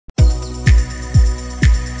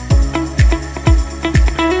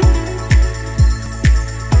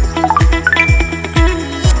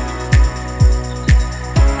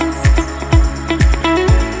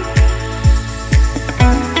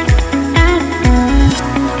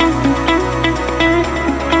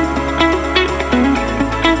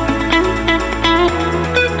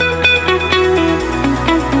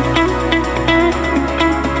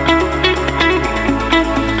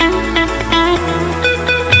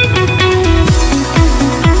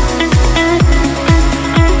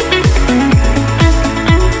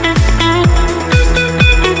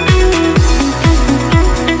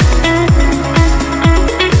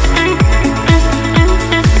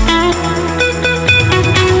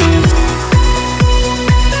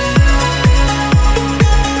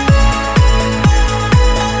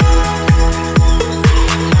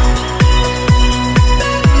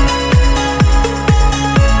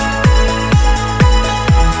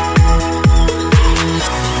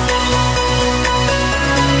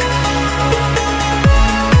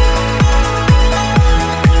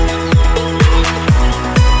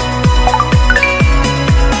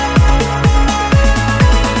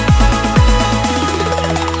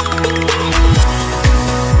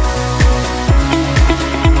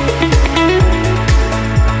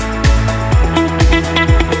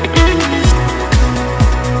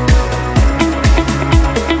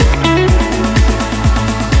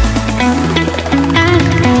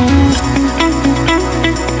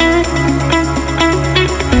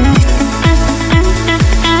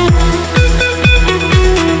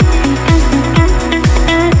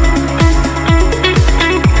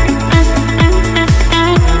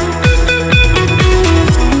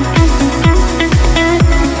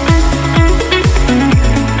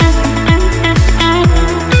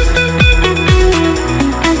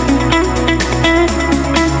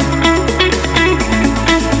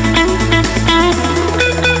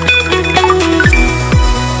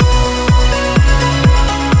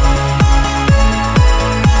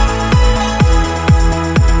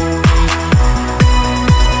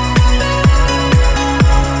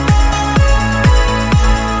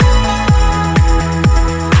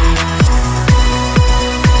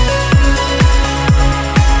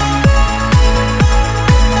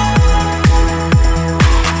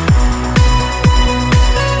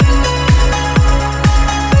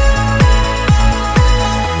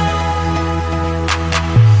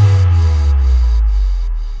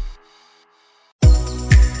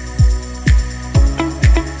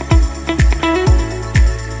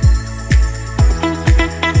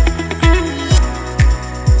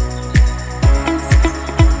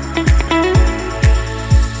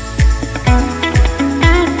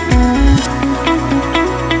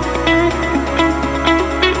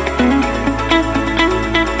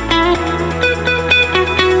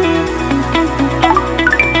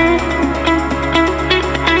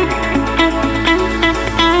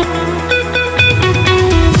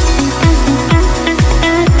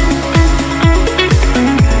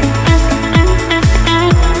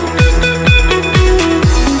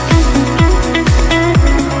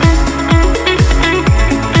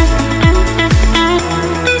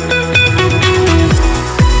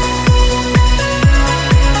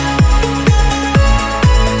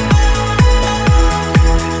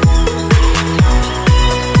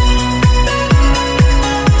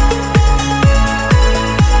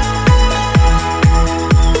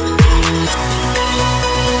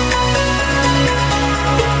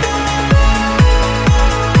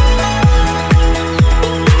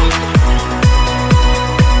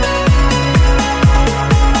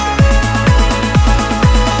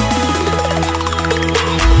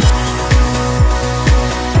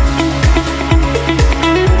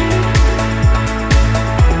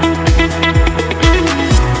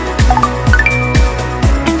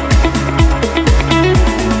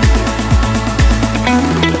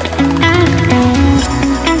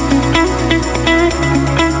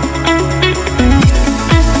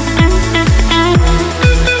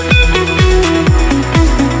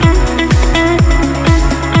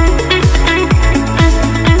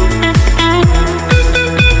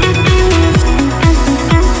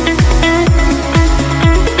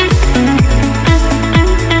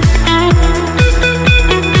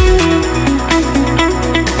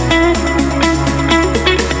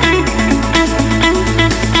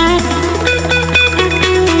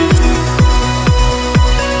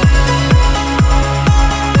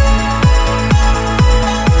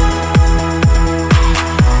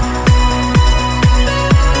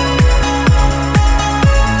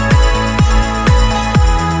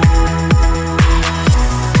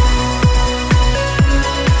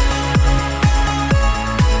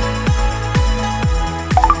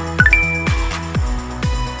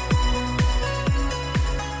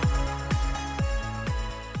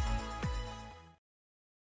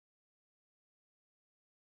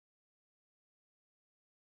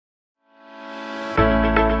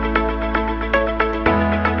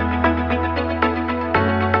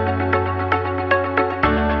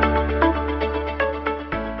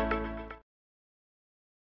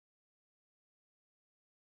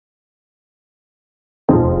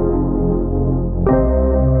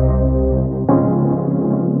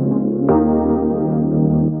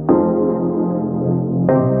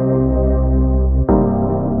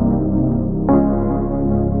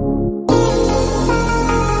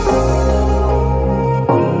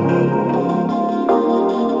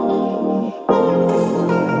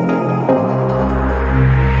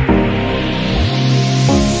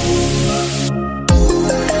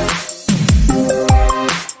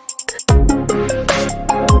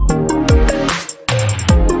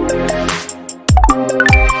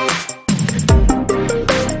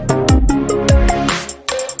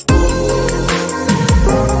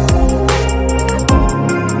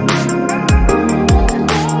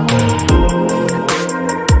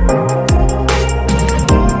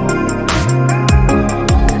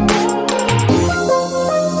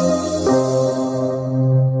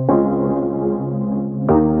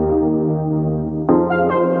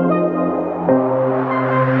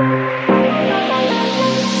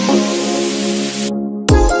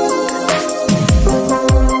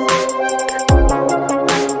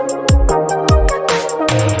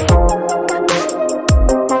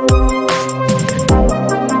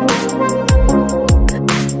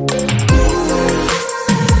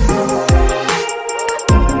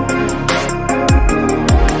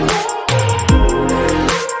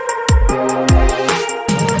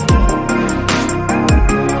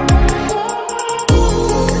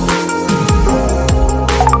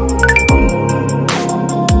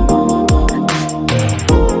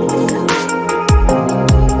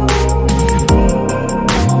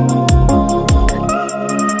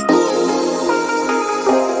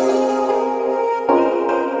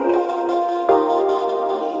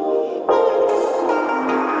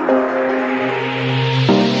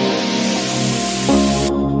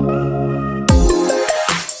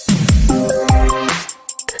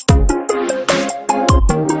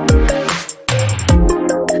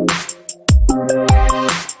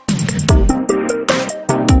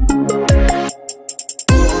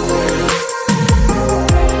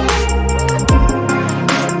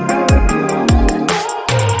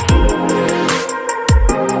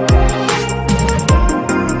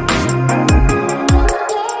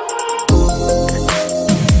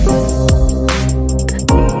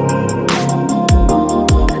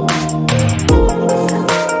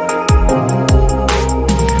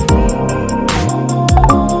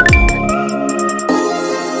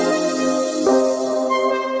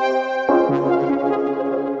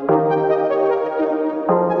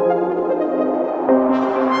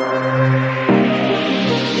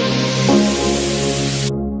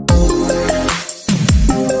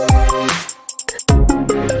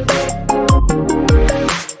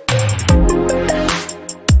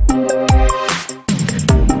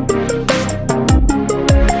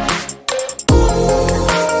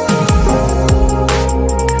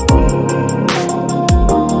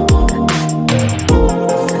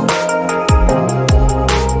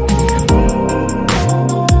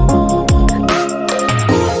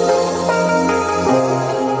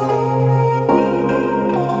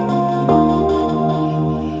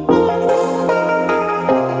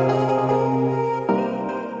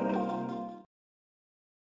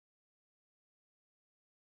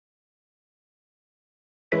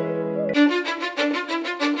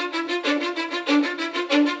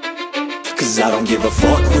Cause I don't give a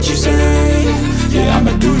fuck what you say. Yeah,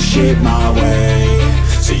 I'ma do shit my way.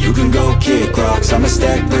 So you can go kick rocks, I'ma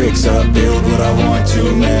stack bricks up, build what I want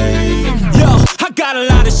to make. Yo, I got a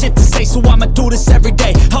lot of shit to say, so I'ma do this every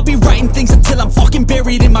day. I'll be writing things until I'm fucking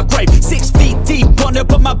buried in my grave. 6 feet deep under,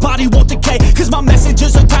 but my body won't decay. Cause my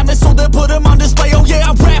messages are timeless, so they'll put them on display. Oh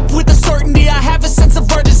yeah, I rap with a certainty, I have a sense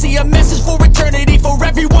of urgency. A message for eternity, for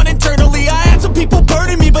everyone internally. I had some people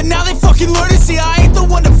burning me, but now they fucking learn to see I ain't the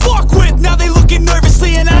one to fuck with, now they looking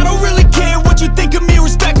nervously. And I don't really care what you think of me,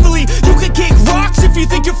 respectfully. You can kick rocks if you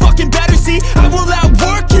think you're fucking better, see. I will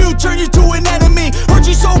outwork you, turn you to an enemy. Hurt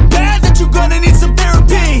you so bad that you're gonna need some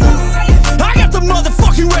therapy. I got the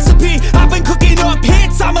motherfucking recipe, I've been cooking up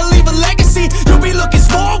hits, I'ma leave a legacy. You'll be looking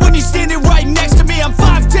small when you're standing right next to me. I'm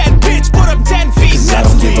 5'10", bitch, but I'm 10 feet. Cause I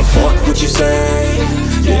don't give a fuck what you say.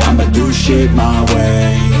 Yeah, I'ma do shit my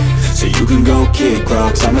way. So you can go kick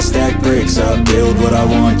rocks, I'ma stack bricks up, build what I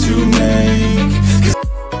want to make.